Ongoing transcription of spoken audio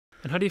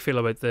And how do you feel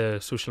about the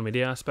social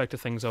media aspect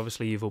of things?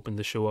 Obviously, you've opened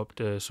the show up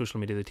to social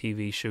media, the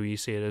TV show, you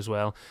see it as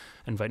well,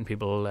 inviting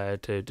people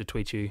to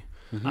tweet you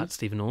at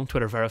Stephen Nolan,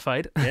 Twitter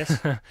verified.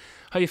 Yes. How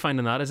are you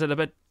finding that? Is it a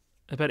bit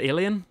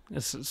alien?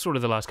 It's sort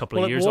of the last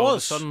couple of years. Well, it all of a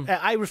was. sudden.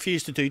 I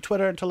refused to do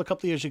Twitter until a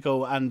couple of years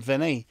ago, and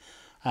Vinny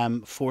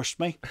forced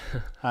me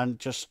and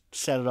just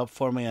set it up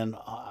for me, and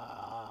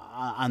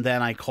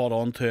then I caught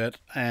on to it.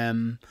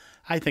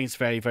 I think it's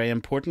very, very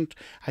important.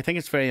 I think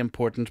it's very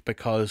important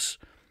because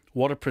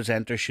what a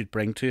presenter should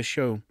bring to a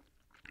show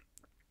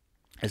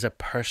is a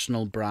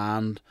personal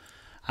brand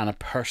and a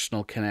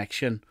personal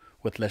connection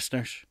with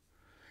listeners.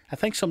 I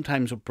think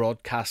sometimes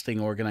broadcasting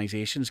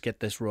organisations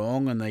get this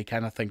wrong, and they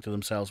kind of think to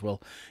themselves,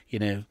 well,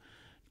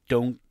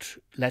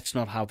 let's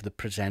not have the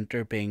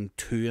presenter being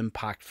too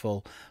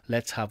impactful.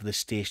 Let's have the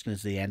station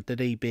as the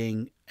entity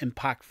being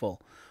impactful.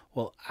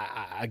 Well,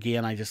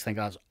 again, I just think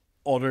that's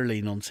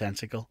utterly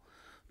nonsensical.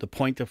 The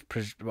point of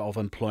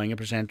employing a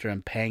presenter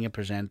and paying a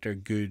presenter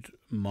good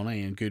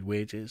money and good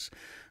wages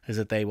is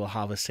that they will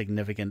have a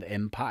significant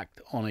impact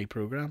on a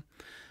programme.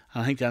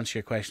 And I think to answer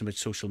your question about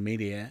social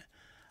media,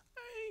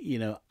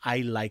 I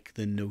like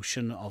the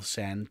notion of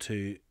saying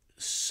to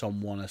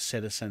someone, a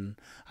citizen,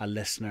 a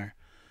listener,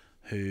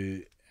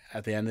 who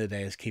at the end of the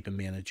day is keeping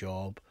me in a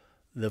job,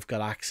 they've got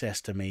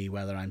access to me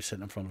whether I'm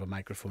sitting in front of a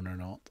microphone or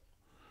not.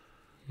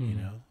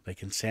 They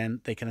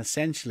can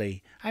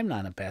essentially, I'm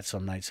lying in bed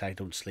some nights, I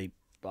don't sleep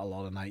a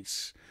lot of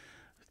nights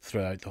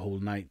throughout the whole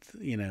night,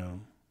 Is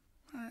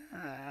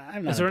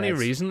there any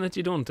reason that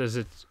you don't? Is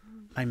it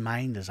my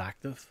mind is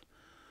active?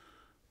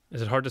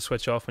 Is it hard to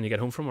switch off when you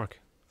get home from work?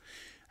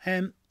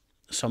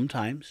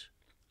 Sometimes.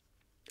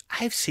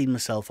 I've seen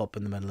myself up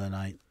in the middle of the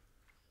night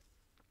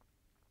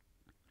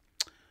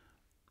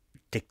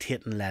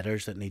dictating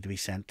letters that need to be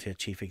sent to a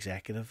chief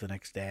executive the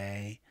next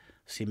day.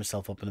 See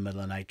myself up in the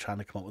middle of the night trying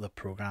to come up with a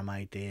programme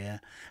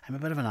idea. I'm a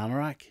bit of an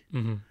anorak.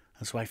 And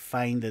so I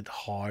find it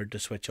hard to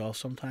switch off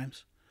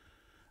sometimes.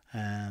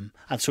 And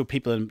so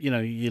people,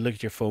 you look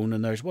at your phone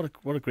and there's what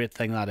a great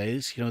thing that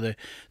is.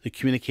 The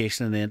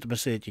communication and the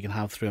intimacy that you can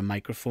have through a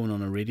microphone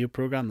on a radio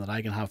programme that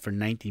I can have for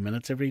 90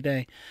 minutes every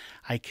day.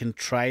 I can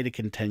try to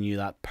continue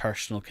that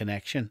personal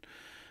connection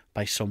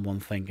by someone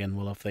thinking,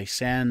 well, if they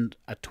send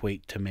a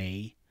tweet to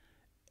me,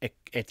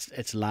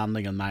 it's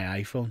landing on my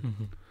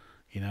iPhone.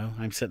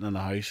 I'm sitting in the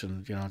house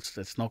and,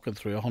 it's not going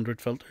through 100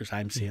 filters.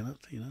 I'm seeing it,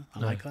 I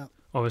like that.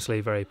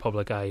 Obviously, very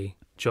public eye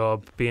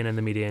job, being in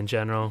the media in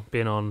general,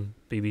 being on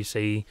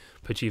BBC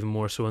puts you even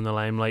more so in the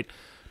limelight.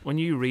 When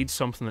you read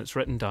something that's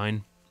written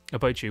down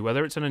about you,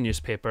 whether it's in a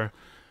newspaper,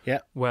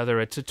 whether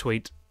it's a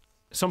tweet,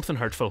 something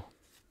hurtful,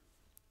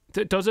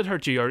 does it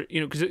hurt you? Or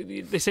because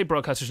they say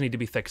broadcasters need to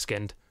be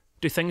thick-skinned.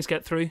 Do things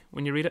get through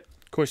when you read it?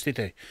 Of course they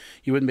do.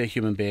 You wouldn't be a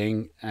human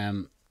being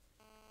if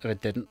it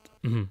didn't.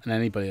 And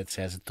anybody that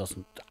says it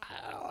doesn't,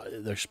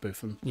 they're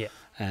spoofing. Yeah.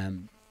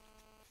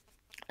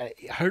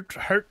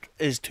 Hurt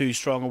is too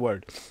strong a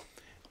word.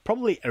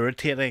 Probably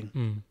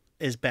irritating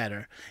is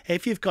better.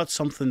 If you've got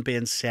something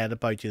being said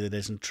about you that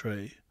isn't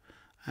true,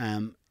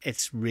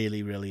 it's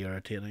really, really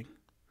irritating.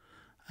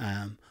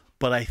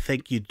 But I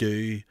think you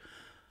do,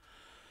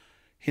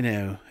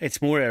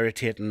 it's more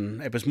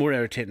irritating. It was more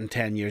irritating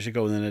 10 years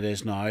ago than it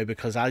is now,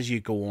 because as you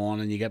go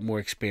on and you get more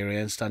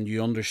experienced and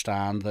you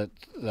understand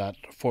that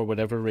for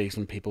whatever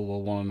reason people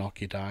will want to knock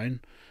you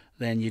down,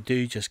 then you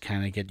do just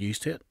kind of get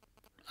used to it.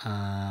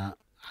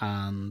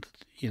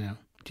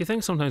 Do you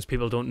think sometimes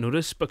people don't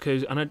notice?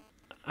 Because, and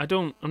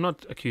I'm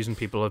not accusing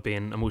people of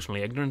being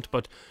emotionally ignorant,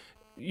 but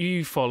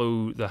you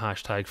follow the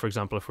hashtag, for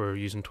example, if we're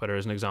using Twitter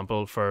as an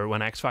example, for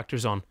when X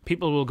Factor's on,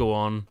 people will go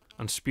on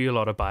and spew a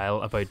lot of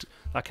bile about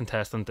that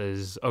contestant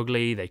is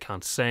ugly, they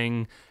can't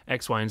sing,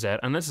 X, Y, and Z.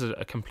 And this is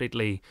a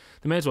completely,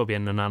 they may as well be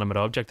an inanimate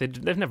object.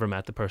 They've never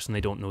met the person,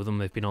 they don't know them,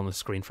 they've been on the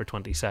screen for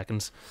 20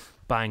 seconds.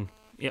 Bang,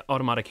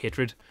 automatic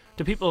hatred.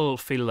 Do people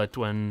feel that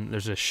when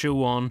there's a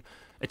show on,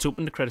 it's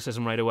open to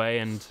criticism right away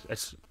and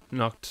it's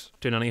not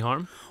doing any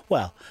harm?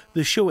 Well,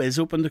 the show is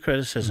open to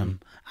criticism,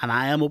 and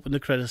I am open to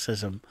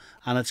criticism,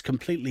 and it's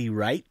completely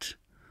right.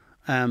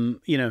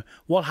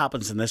 What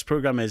happens in this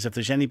programme is if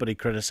there's anybody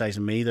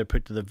criticising me, they're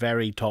put to the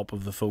very top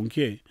of the phone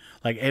queue,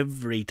 like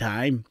every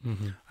time.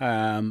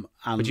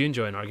 But you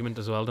enjoy an argument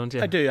as well, don't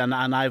you? I do, and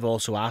I've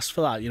also asked for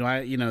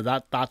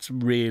that. That's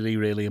really,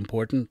 really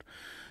important.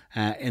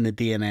 In the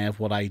DNA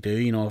of what I do.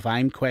 If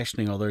I'm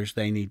questioning others,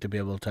 they need to be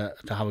able to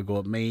have a go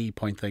at me,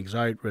 point things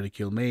out,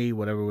 ridicule me,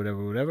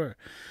 whatever.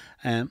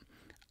 And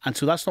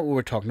so that's not what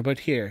we're talking about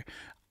here.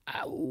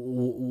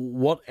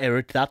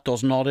 That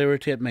does not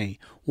irritate me.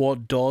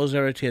 What does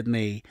irritate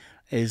me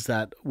is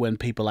that when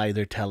people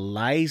either tell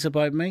lies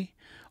about me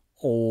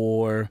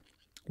or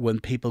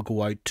when people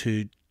go out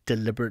to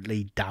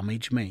deliberately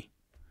damage me.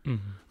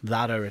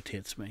 That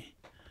irritates me.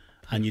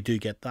 And you do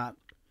get that.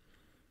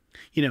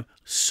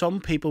 Some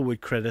people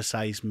would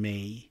criticise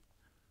me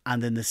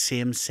and in the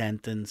same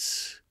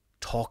sentence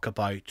talk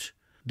about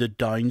the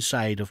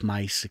downside of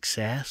my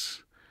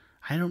success.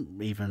 I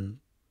don't even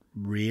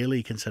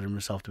really consider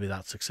myself to be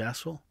that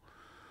successful.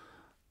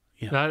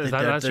 You know,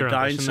 That's your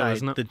ambition, though,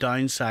 isn't it? The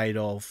downside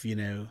of, you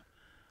know,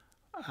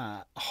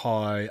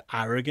 how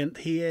arrogant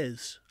he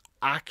is.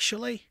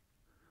 Actually,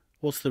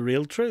 what's the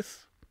real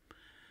truth?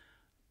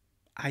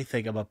 I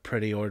think I'm a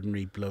pretty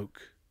ordinary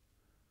bloke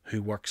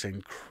who works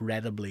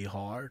incredibly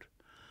hard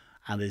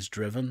and is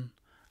driven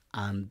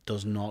and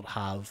does not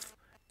have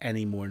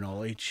any more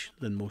knowledge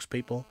than most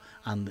people,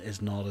 and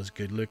is not as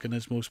good looking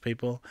as most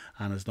people,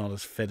 and is not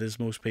as fit as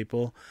most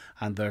people,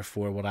 and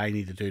therefore what I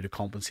need to do to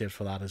compensate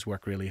for that is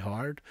work really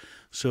hard.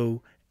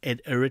 So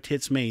it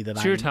irritates me that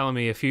So you're telling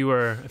me if you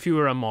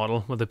were a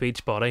model with a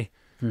beach body,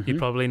 you'd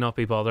probably not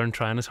be bothering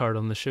trying as hard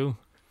on the show.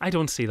 I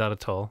don't see that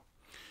at all.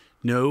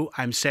 No,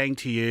 I'm saying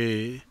to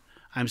you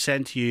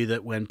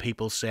that when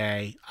people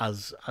say,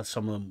 as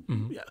some of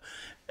them,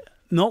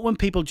 not when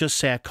people just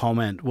say a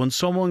comment, when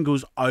someone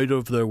goes out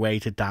of their way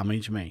to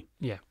damage me.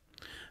 Yeah.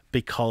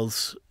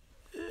 Because,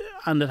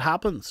 and it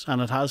happens,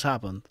 and it has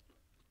happened.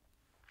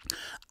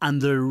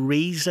 And the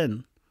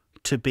reason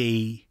to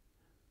be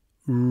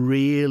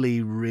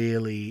really,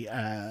 really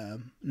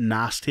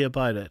nasty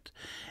about it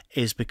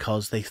is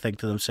because they think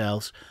to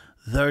themselves,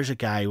 there's a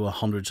guy with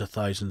hundreds of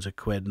thousands of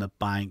quid in the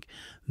bank.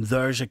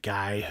 There's a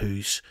guy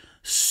who's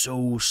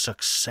so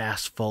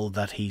successful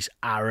that he's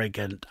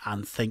arrogant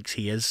and thinks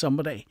he is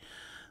somebody.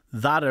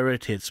 That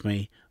irritates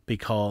me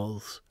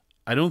because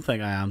I don't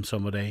think I am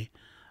somebody.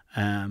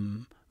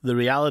 The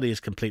reality is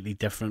completely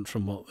different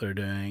from what they're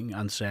doing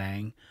and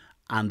saying.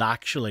 And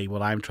actually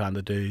what I'm trying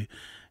to do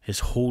is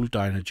hold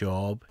down a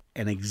job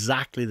in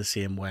exactly the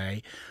same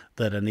way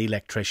that an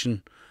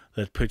electrician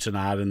that puts an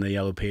ad in the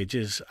Yellow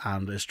Pages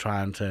and is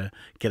trying to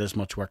get as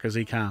much work as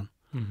he can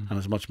and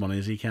as much money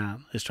as he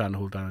can, is trying to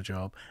hold down a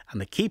job. And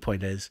the key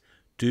point is,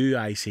 do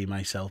I see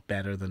myself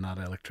better than that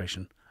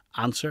electrician?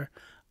 Answer,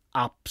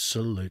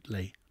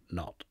 absolutely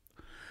not.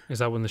 Is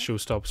that when the show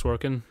stops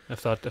working?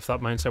 If that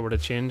mindset were to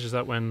change, is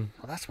that when?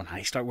 Well, that's when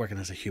I start working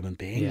as a human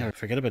being. Yeah.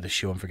 Forget about the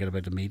show and forget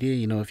about the media.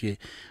 You know, if you,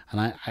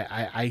 and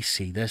I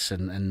see this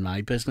in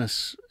my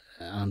business.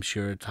 I'm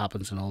sure it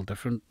happens in all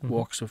different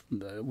walks of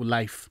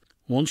life.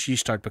 Once you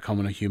start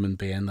becoming a human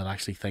being that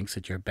actually thinks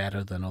that you're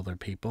better than other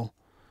people,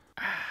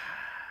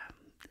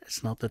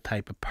 it's not the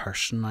type of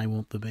person I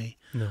want to be.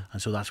 No.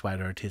 And so that's why it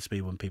irritates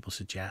me when people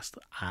suggest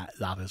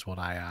that is what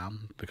I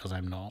am, because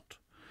I'm not.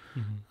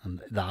 And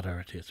that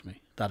irritates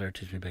me. That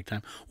irritates me big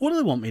time. What do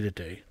they want me to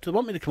do? Do they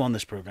want me to come on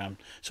this programme?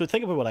 So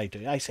think about what I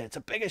do. I say it's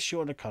the biggest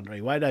show in the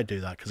country. Why do I do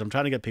that? Because I'm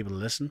trying to get people to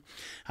listen.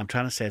 I'm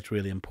trying to say it's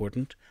really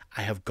important.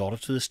 I have got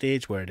it to the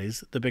stage where it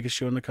is the biggest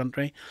show in the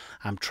country.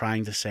 I'm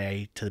trying to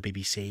say to the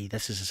BBC,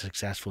 this is a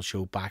successful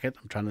show, back it.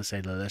 I'm trying to say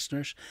to the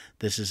listeners,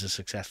 this is a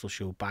successful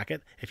show, back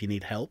it. If you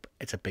need help,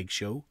 it's a big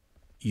show.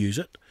 Use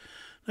it.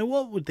 Now,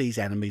 what would these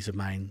enemies of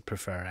mine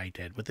prefer I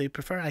did? Would they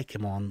prefer I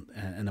come on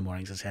in the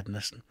mornings and said,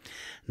 listen,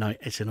 now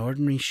it's an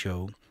ordinary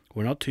show.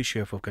 We're not too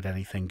sure if we've got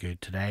anything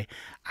good today.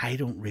 I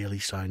don't really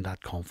sound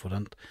that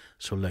confident.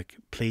 So look,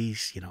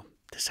 please,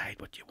 decide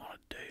what you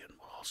want to do and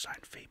we'll all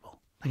sound feeble.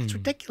 Like, it's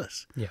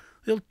ridiculous. Yeah.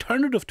 The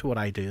alternative to what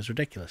I do is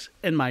ridiculous,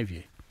 in my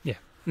view. Yeah.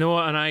 No,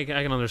 and I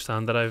can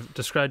understand that. I've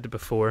described it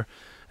before.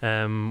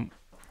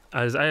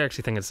 As I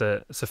actually think it's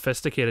a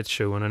sophisticated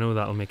show, and I know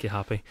that'll make you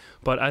happy,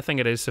 but I think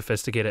it is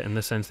sophisticated in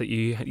the sense that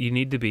you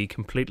need to be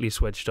completely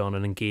switched on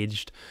and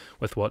engaged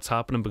with what's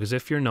happening, because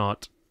if you're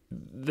not,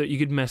 that you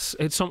could miss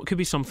it. Could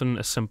be something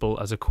as simple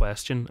as a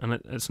question, and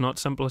it's not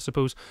simple, I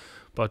suppose,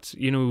 but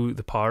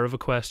the power of a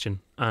question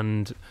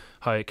and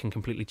how it can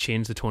completely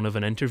change the tone of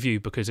an interview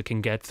because it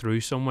can get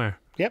through somewhere.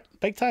 Yep,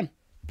 big time.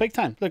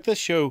 Look, this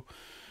show,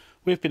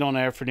 we've been on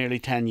air for nearly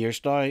 10 years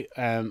now.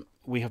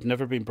 We have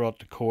never been brought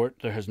to court.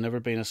 There has never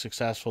been a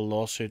successful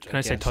lawsuit. Can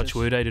I say touch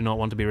wood? I do not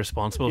want to be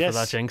responsible for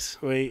that jinx.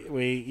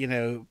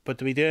 But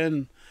to be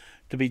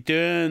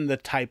doing the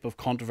type of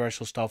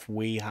controversial stuff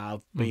we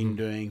have been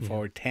doing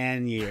for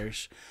 10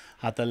 years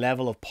at the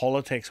level of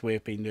politics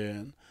we've been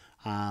doing,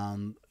 I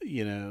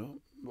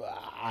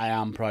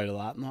am proud of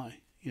that now.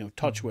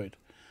 Touch wood.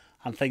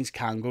 And things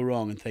can go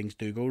wrong and things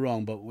do go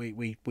wrong, but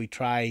we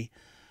try.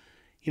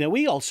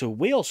 We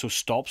also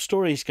stop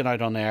stories going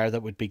out on air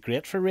that would be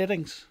great for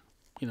ratings.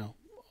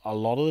 A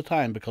lot of the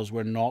time, because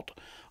we're not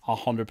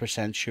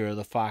 100% sure of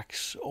the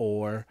facts,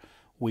 or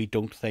we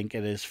don't think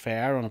it is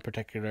fair on a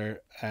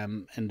particular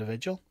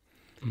individual,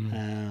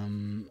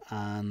 and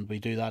we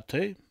do that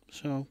too.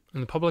 So,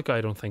 and the public, I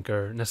don't think,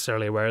 are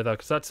necessarily aware of that,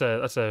 because that's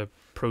a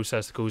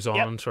process that goes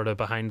on sort of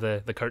behind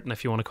the curtain,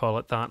 if you want to call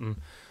it that. And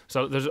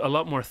so there's a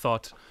lot more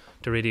thought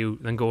to radio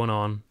than going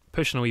on,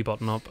 pushing a wee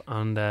button up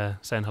and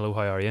saying hello,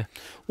 how are you?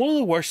 One of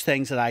the worst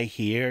things that I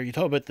hear, you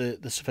talk about the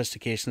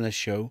sophistication of this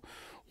show,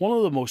 one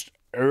of the most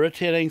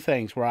irritating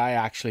things where I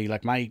actually,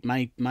 like,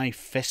 my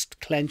fist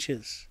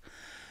clenches,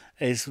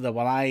 is that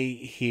when I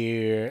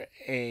hear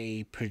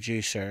a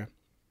producer,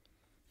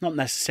 not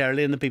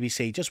necessarily in the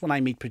BBC, just when I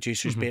meet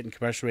producers, be it in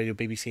commercial radio,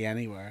 BBC,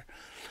 anywhere,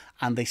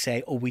 and they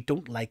say, oh, we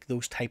don't like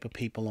those type of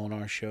people on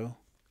our show,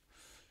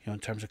 in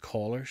terms of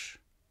callers.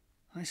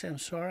 I say, I'm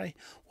sorry.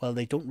 Well,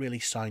 they don't really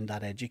sound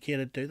that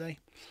educated, do they?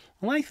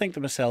 And I think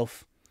to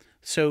myself,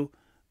 so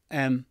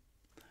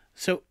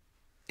So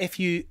if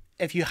you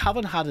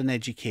haven't had an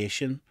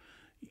education,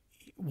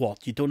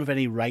 what, you don't have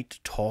any right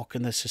to talk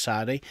in this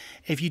society?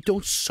 If you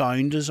don't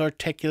sound as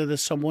articulate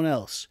as someone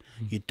else,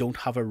 you don't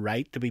have a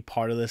right to be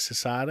part of this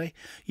society.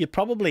 You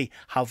probably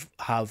have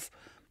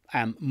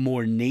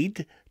more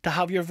need to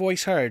have your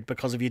voice heard,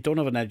 because if you don't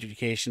have an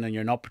education and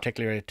you're not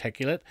particularly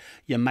articulate,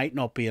 you might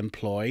not be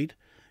employed.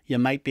 You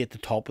might be at the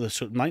top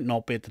of might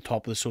not be at the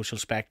top of the social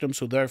spectrum.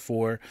 So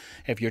therefore,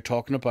 if you're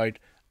talking about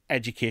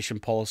education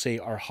policy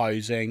or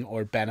housing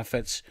or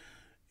benefits,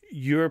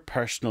 your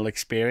personal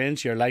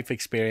experience, your life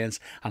experience,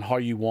 and how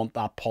you want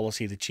that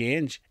policy to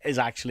change is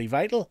actually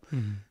vital.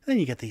 Then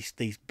you get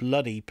these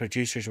bloody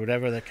producers or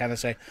whatever that kind of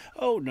say,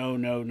 oh,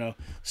 no.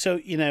 So,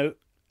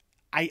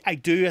 I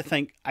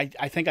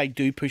think I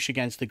do push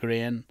against the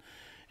grain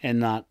in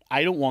that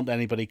I don't want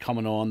anybody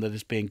coming on that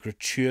is being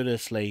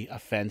gratuitously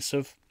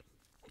offensive.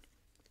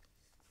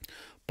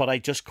 But I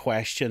just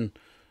question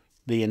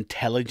the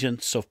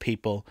intelligence of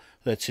people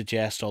that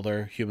suggest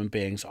other human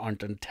beings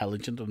aren't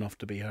intelligent enough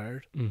to be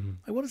heard.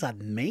 Like, what does that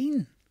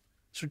mean?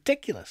 It's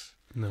ridiculous.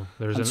 No,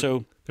 there's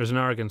an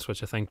arrogance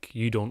which I think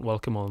you don't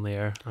welcome on the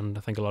air, and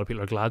I think a lot of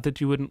people are glad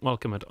that you wouldn't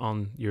welcome it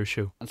on your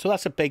show. And so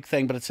that's a big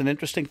thing, but it's an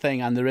interesting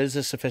thing, and there is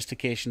a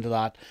sophistication to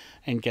that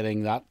in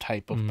getting that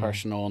type of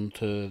person on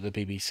to the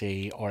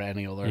BBC or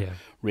any other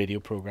radio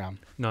programme.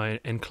 Now,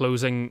 in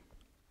closing,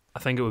 I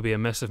think it would be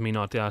amiss of me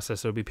not to ask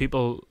this. There will be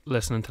people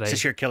listening today. Is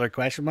this your killer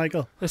question,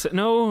 Michael? Listen,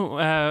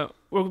 no,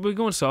 we're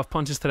going soft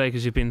punches today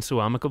because you've been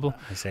so amicable.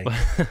 I see.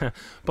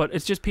 But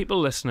it's just people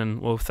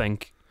listening will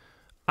think,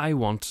 I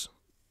want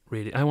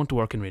to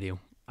work in radio.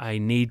 I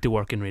need to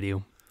work in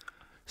radio.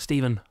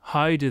 Stephen,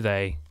 how do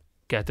they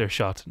get their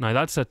shot? Now,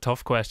 that's a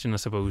tough question, I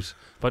suppose,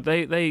 but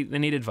they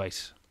need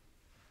advice.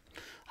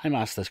 I'm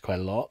asked this quite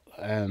a lot.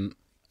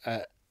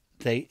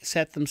 They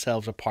set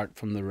themselves apart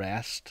from the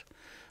rest,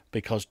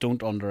 because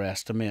don't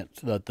underestimate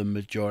that the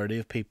majority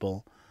of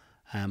people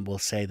will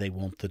say they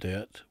want to do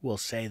it, will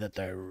say that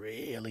they're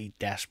really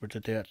desperate to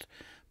do it,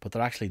 but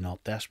they're actually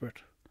not desperate.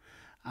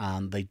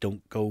 And they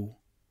don't go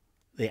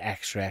the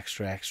extra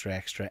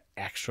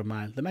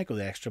mile. They might go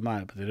the extra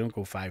mile, but they don't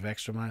go 5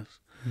 extra miles.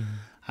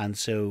 And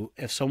so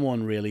if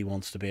someone really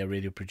wants to be a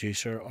radio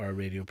producer or a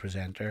radio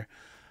presenter,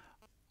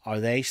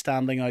 are they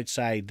standing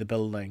outside the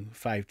building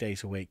 5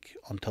 days a week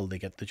until they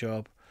get the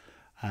job?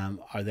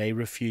 Are they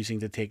refusing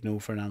to take no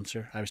for an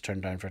answer? I was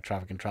turned down for a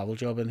traffic and travel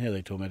job in here.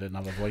 They told me I didn't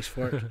have a voice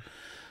for it.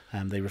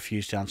 They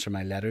refused to answer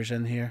my letters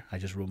in here. I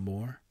just wrote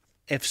more.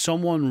 If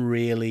someone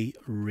really,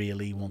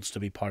 really wants to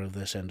be part of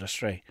this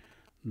industry,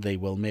 they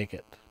will make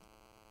it.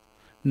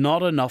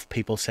 Not enough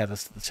people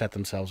set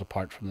themselves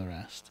apart from the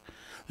rest.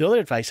 The other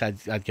advice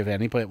I'd give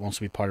anybody that wants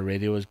to be part of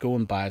radio is go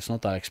and buy. It's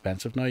not that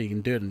expensive now. You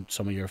can do it in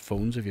some of your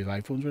phones if you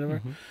have iPhones or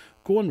whatever.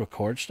 Go and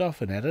record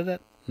stuff and edit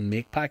it and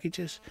make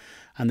packages.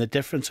 And the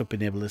difference of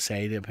being able to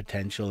say to a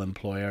potential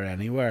employer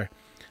anywhere,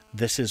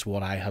 this is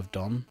what I have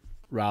done,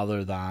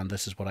 rather than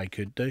this is what I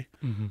could do.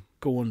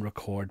 Go and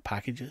record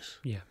packages.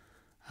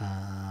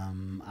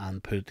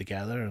 And put it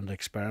together and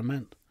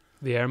experiment.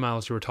 The air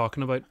miles you were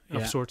talking about,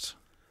 of sorts.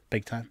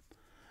 Big time.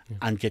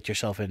 And get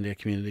yourself into a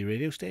community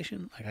radio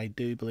station. Like, I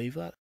do believe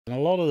that. And a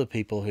lot of the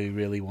people who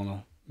really want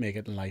to make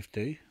it in life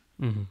do.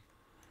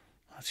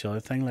 That's the other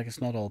thing. Like,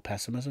 it's not all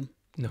pessimism.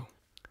 No.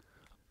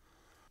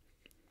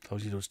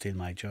 Told you don't steal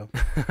my job.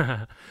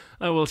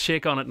 I will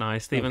shake on it now,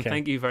 Stephen. Okay.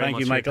 Thank you very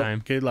much for Michael. your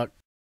time. Good luck.